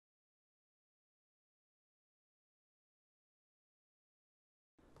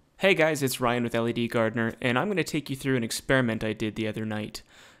Hey guys, it's Ryan with LED Gardener, and I'm going to take you through an experiment I did the other night.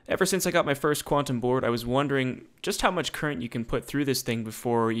 Ever since I got my first quantum board, I was wondering just how much current you can put through this thing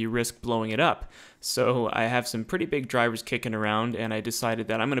before you risk blowing it up. So I have some pretty big drivers kicking around, and I decided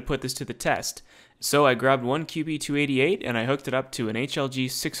that I'm going to put this to the test. So I grabbed one QB288 and I hooked it up to an HLG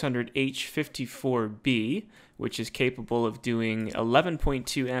 600H54B, which is capable of doing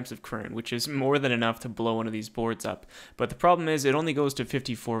 11.2 amps of current, which is more than enough to blow one of these boards up. But the problem is it only goes to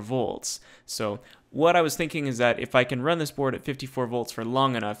 54 volts. So what I was thinking is that if I can run this board at 54 volts for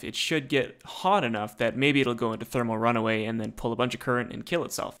long enough, it should get hot enough that maybe it'll go into thermal runaway and then pull a bunch of current and kill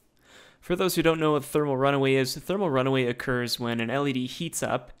itself. For those who don't know what thermal runaway is, thermal runaway occurs when an LED heats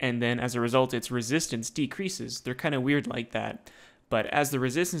up and then as a result its resistance decreases. They're kind of weird like that. But as the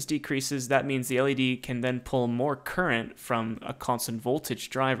resistance decreases, that means the LED can then pull more current from a constant voltage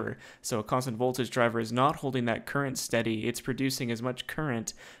driver. So a constant voltage driver is not holding that current steady. It's producing as much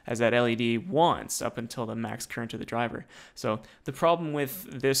current as that LED wants up until the max current of the driver. So the problem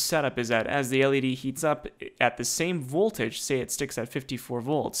with this setup is that as the LED heats up at the same voltage, say it sticks at 54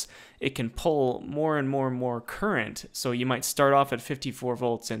 volts, it can pull more and more current. So you might start off at 54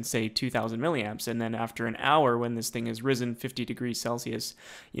 volts and say 2000 milliamps, and then after an hour when this thing has risen 50 degrees Celsius,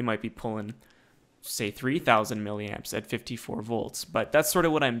 you might be pulling, say, 3000 milliamps at 54 volts. But that's sort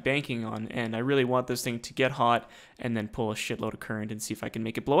of what I'm banking on, and I really want this thing to get hot and then pull a shitload of current and see if I can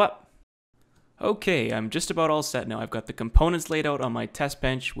make it blow up. Okay, I'm just about all set now. I've got the components laid out on my test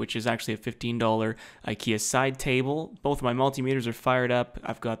bench, which is actually a $15 IKEA side table. Both of my multimeters are fired up.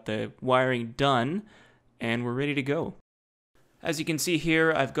 I've got the wiring done, and we're ready to go. As you can see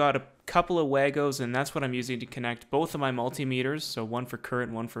here, I've got a couple of Wagos, and that's what I'm using to connect both of my multimeters, so one for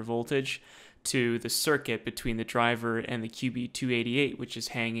current, one for voltage, to the circuit between the driver and the QB288, which is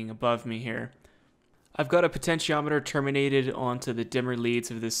hanging above me here. I've got a potentiometer terminated onto the dimmer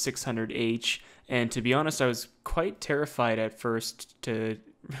leads of this 600H, and to be honest, I was quite terrified at first to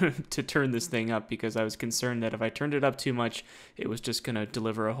turn this thing up because I was concerned that if I turned it up too much, it was just going to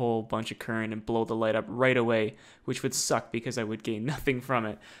deliver a whole bunch of current and blow the light up right away, which would suck because I would gain nothing from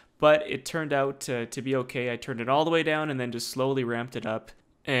it. But it turned out to be okay. I turned it all the way down and then just slowly ramped it up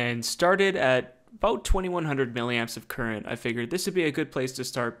and started at about 2100 milliamps of current. I figured this would be a good place to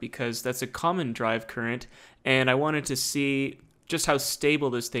start because that's a common drive current, and I wanted to see just how stable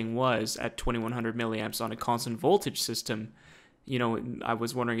this thing was at 2100 milliamps on a constant voltage system. You know, I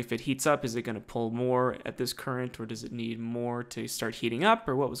was wondering if it heats up, is it going to pull more at this current, or does it need more to start heating up,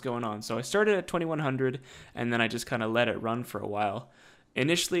 or what was going on? So I started at 2100, and then I just kind of let it run for a while.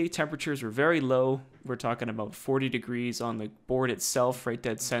 Initially, temperatures were very low. We're talking about 40 degrees on the board itself, right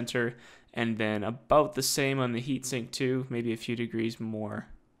dead center, and then about the same on the heatsink too, maybe a few degrees more.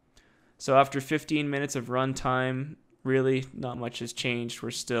 So after 15 minutes of run time, really not much has changed.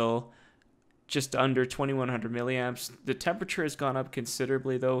 We're still just under 2100 milliamps. The temperature has gone up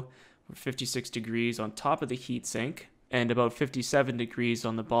considerably though. We're 56 degrees on top of the heatsink and about 57 degrees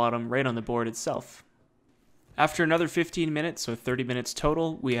on the bottom, right on the board itself. After another 15 minutes, so 30 minutes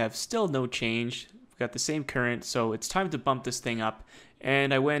total, we have still no change. We've got the same current, so it's time to bump this thing up.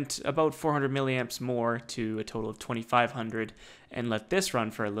 And I went about 400 milliamps more to a total of 2500 and let this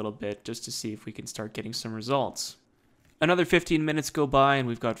run for a little bit just to see if we can start getting some results. Another 15 minutes go by and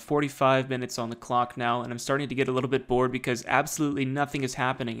we've got 45 minutes on the clock now, and I'm starting to get a little bit bored because absolutely nothing is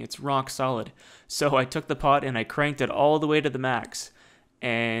happening. It's rock solid. So I took the pot and I cranked it all the way to the max.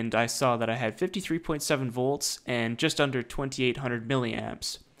 And I saw that I had 53.7 volts and just under 2800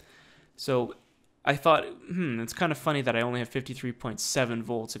 milliamps. So I thought, it's kind of funny that I only have 53.7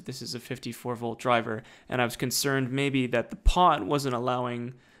 volts if this is a 54 volt driver, and I was concerned maybe that the pot wasn't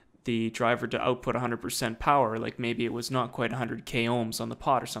allowing the driver to output 100% power, like maybe it was not quite 100k ohms on the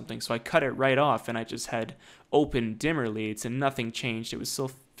pot or something. So I cut it right off and I just had open dimmer leads and nothing changed. It was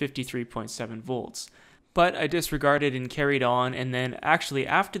still 53.7 volts. But I disregarded and carried on, and then actually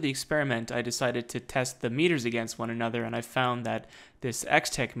after the experiment I decided to test the meters against one another, and I found that this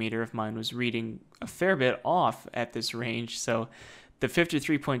X-Tech meter of mine was reading a fair bit off at this range. So the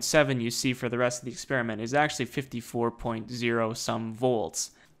 53.7 you see for the rest of the experiment is actually 54.0 some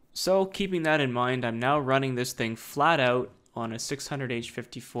volts. So keeping that in mind, I'm now running this thing flat out on a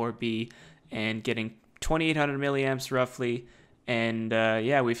 600H54B and getting 2800 milliamps roughly, and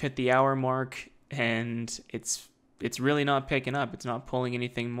yeah, we've hit the hour mark. And it's really not picking up. It's not pulling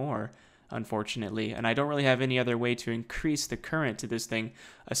anything more, unfortunately. And I don't really have any other way to increase the current to this thing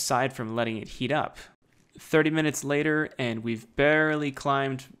aside from letting it heat up. 30 minutes later, and we've barely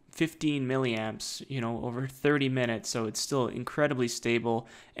climbed 15 milliamps, over 30 minutes. So it's still incredibly stable.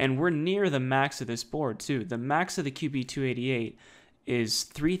 And we're near the max of this board, too. The max of the QB288 is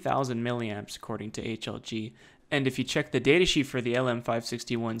 3000 milliamps according to HLG. And if you check the datasheet for the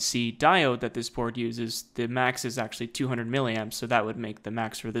LM561C diode that this board uses, the max is actually 200 milliamps, so that would make the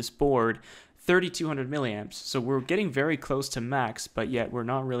max for this board 3200 milliamps. So we're getting very close to max, but yet we're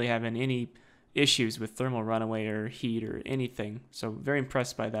not really having any issues with thermal runaway or heat or anything. So very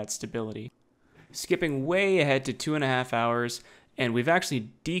impressed by that stability. Skipping way ahead to 2.5 hours, and we've actually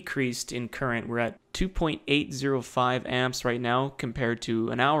decreased in current. We're at 2.805 amps right now compared to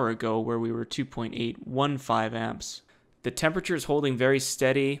an hour ago where we were 2.815 amps. The temperature is holding very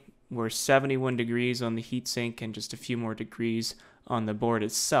steady. We're 71 degrees on the heatsink and just a few more degrees on the board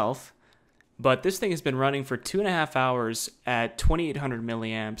itself. But this thing has been running for 2.5 hours at 2800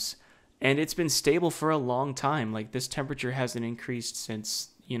 milliamps, and it's been stable for a long time. Like, this temperature hasn't increased since,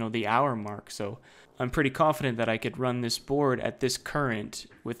 the hour mark. So I'm pretty confident that I could run this board at this current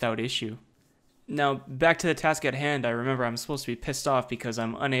without issue. Now, back to the task at hand. I remember I'm supposed to be pissed off because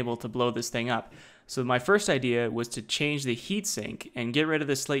I'm unable to blow this thing up. So my first idea was to change the heatsink and get rid of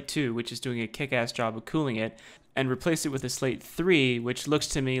the Slate 2, which is doing a kick-ass job of cooling it, and replace it with a Slate 3, which looks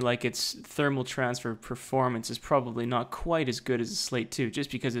to me like its thermal transfer performance is probably not quite as good as a Slate 2,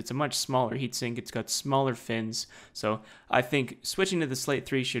 just because it's a much smaller heatsink, it's got smaller fins. So I think switching to the Slate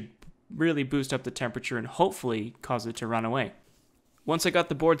 3 should really boost up the temperature and hopefully cause it to run away. Once I got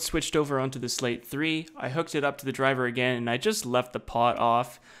the board switched over onto the Slate 3, I hooked it up to the driver again, and I just left the pot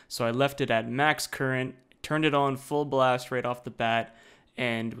off. So I left it at max current, turned it on full blast right off the bat,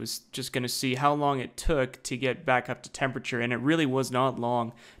 and was just going to see how long it took to get back up to temperature, and it really was not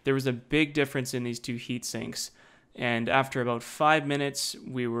long. There was a big difference in these two heat sinks, and after about 5 minutes,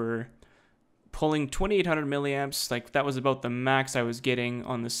 we were pulling 2800 milliamps. Like, that was about the max I was getting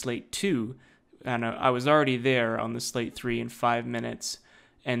on the Slate 2, and I was already there on the Slate 3 in 5 minutes.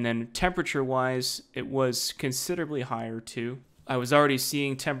 And then temperature-wise, it was considerably higher too. I was already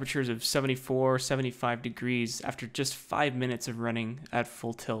seeing temperatures of 74, 75 degrees after just 5 minutes of running at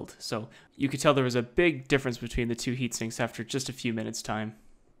full tilt. So you could tell there was a big difference between the two heat sinks after just a few minutes' time.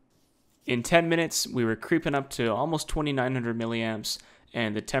 In 10 minutes, we were creeping up to almost 2900 milliamps,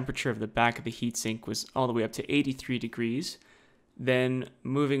 and the temperature of the back of the heatsink was all the way up to 83 degrees. Then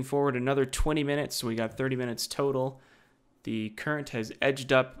moving forward another 20 minutes, so we got 30 minutes total. The current has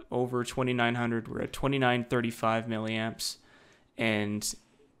edged up over 2900. We're at 2935 milliamps, and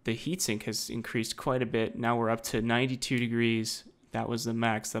the heatsink has increased quite a bit. Now we're up to 92 degrees. That was the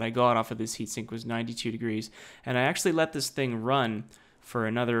max that I got off of this heatsink, was 92 degrees. And I actually let this thing run for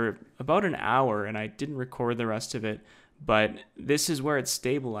about an hour, and I didn't record the rest of it. But this is where it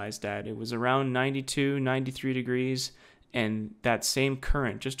stabilized at. It was around 92, 93 degrees, and that same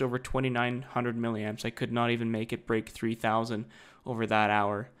current, just over 2900 milliamps. I could not even make it break 3000 over that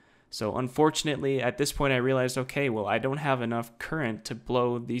hour. So unfortunately, at this point, I realized, okay, well, I don't have enough current to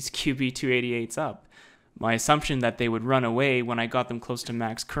blow these QB288s up. My assumption that they would run away when I got them close to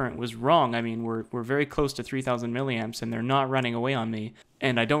max current was wrong. I mean, we're very close to 3000 milliamps, and they're not running away on me.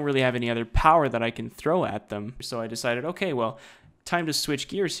 And I don't really have any other power that I can throw at them. So I decided, okay, well, time to switch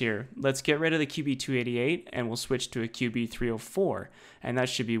gears here. Let's get rid of the QB288, and we'll switch to a QB304. And that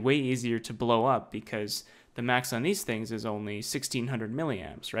should be way easier to blow up because the max on these things is only 1600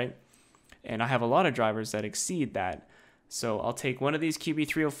 milliamps, right? And I have a lot of drivers that exceed that. So I'll take one of these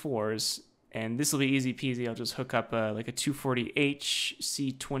QB304s, and this will be easy peasy. I'll just hook up like a 240H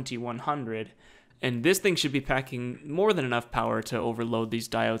C2100, and this thing should be packing more than enough power to overload these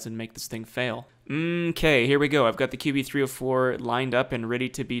diodes and make this thing fail. Okay, here we go. I've got the QB304 lined up and ready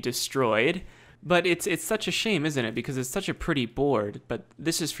to be destroyed. But it's such a shame, isn't it? Because it's such a pretty board, but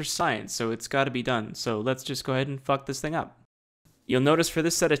this is for science, so it's got to be done. So let's just go ahead and fuck this thing up. You'll notice for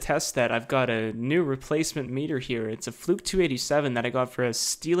this set of tests that I've got a new replacement meter here. It's a Fluke 287 that I got for a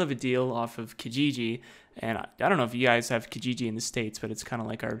steal of a deal off of Kijiji. And I don't know if you guys have Kijiji in the States, but it's kind of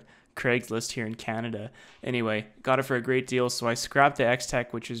like our Craigslist here in Canada. Anyway, got it for a great deal, so I scrapped the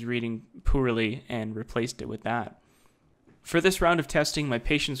X-Tech, which is reading poorly, and replaced it with that. For this round of testing, my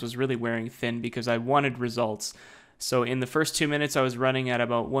patience was really wearing thin because I wanted results. So in the first 2 minutes, I was running at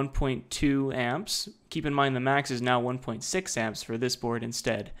about 1.2 amps. Keep in mind the max is now 1.6 amps for this board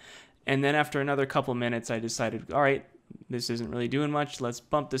instead. And then after another couple minutes, I decided, all right, this isn't really doing much. Let's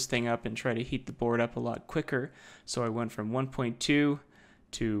bump this thing up and try to heat the board up a lot quicker. So I went from 1.2 to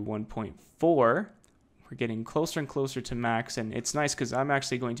 1.4. We're getting closer and closer to max, and it's nice because I'm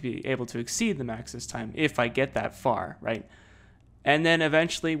actually going to be able to exceed the max this time if I get that far, right? And then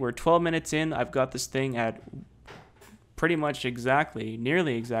eventually, we're 12 minutes in, I've got this thing at pretty much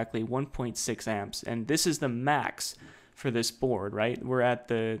nearly exactly 1.6 amps, and this is the max for this board, right? We're at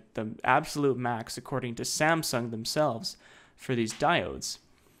the absolute max according to Samsung themselves for these diodes.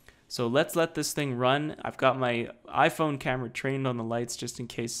 So let's let this thing run. I've got my iPhone camera trained on the lights just in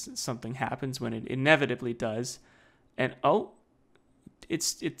case something happens when it inevitably does. And oh,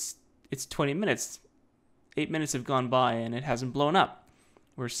 it's 20 minutes. 8 minutes have gone by and it hasn't blown up.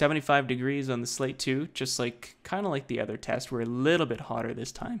 We're 75 degrees on the Slate 2, just like kind of like the other test. We're a little bit hotter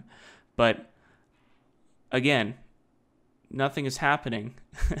this time. But again, nothing is happening.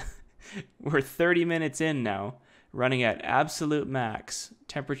 We're 30 minutes in now, running at absolute max.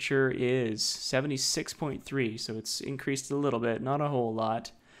 Temperature is 76.3, so it's increased a little bit, not a whole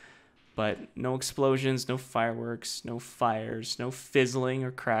lot. But no explosions, no fireworks, no fires, no fizzling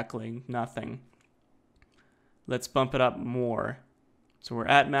or crackling, nothing. Let's bump it up more. So we're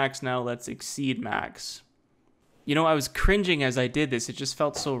at max now, let's exceed max. You know, I was cringing as I did this. It just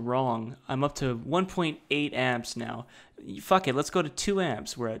felt so wrong. I'm up to 1.8 amps now. Fuck it, let's go to 2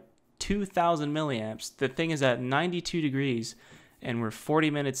 amps. We're at 2,000 milliamps. The thing is at 92 degrees, and we're 40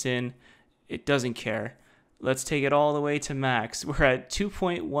 minutes in. It doesn't care. Let's take it all the way to max. We're at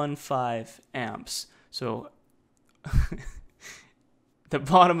 2.15 amps. So the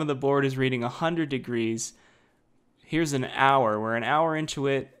bottom of the board is reading 100 degrees. Here's an hour. We're an hour into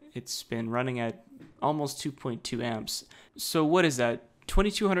it. It's been running at almost 2.2 amps. So what is that?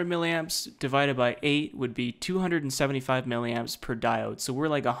 2200 milliamps divided by 8 would be 275 milliamps per diode. So we're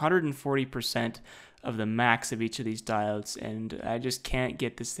like 140% of the max of each of these diodes, and I just can't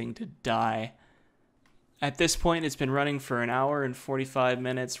get this thing to die. At this point, it's been running for an hour and 45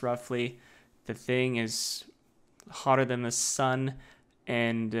 minutes roughly. The thing is hotter than the sun,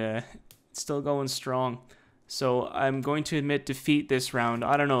 and it's still going strong. So I'm going to admit defeat this round.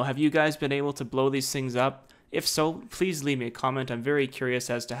 I don't know, have you guys been able to blow these things up? If so, please leave me a comment. I'm very curious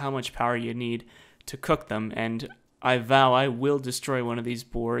as to how much power you need to cook them, and I vow I will destroy one of these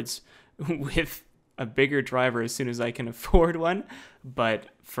boards with a bigger driver as soon as I can afford one. But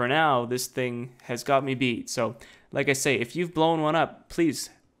for now, this thing has got me beat. So, like I say, if you've blown one up, please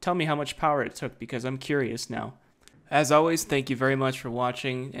tell me how much power it took, because I'm curious now. As always, thank you very much for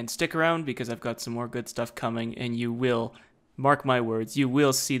watching, and stick around because I've got some more good stuff coming, and you will, mark my words, you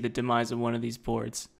will see the demise of one of these boards.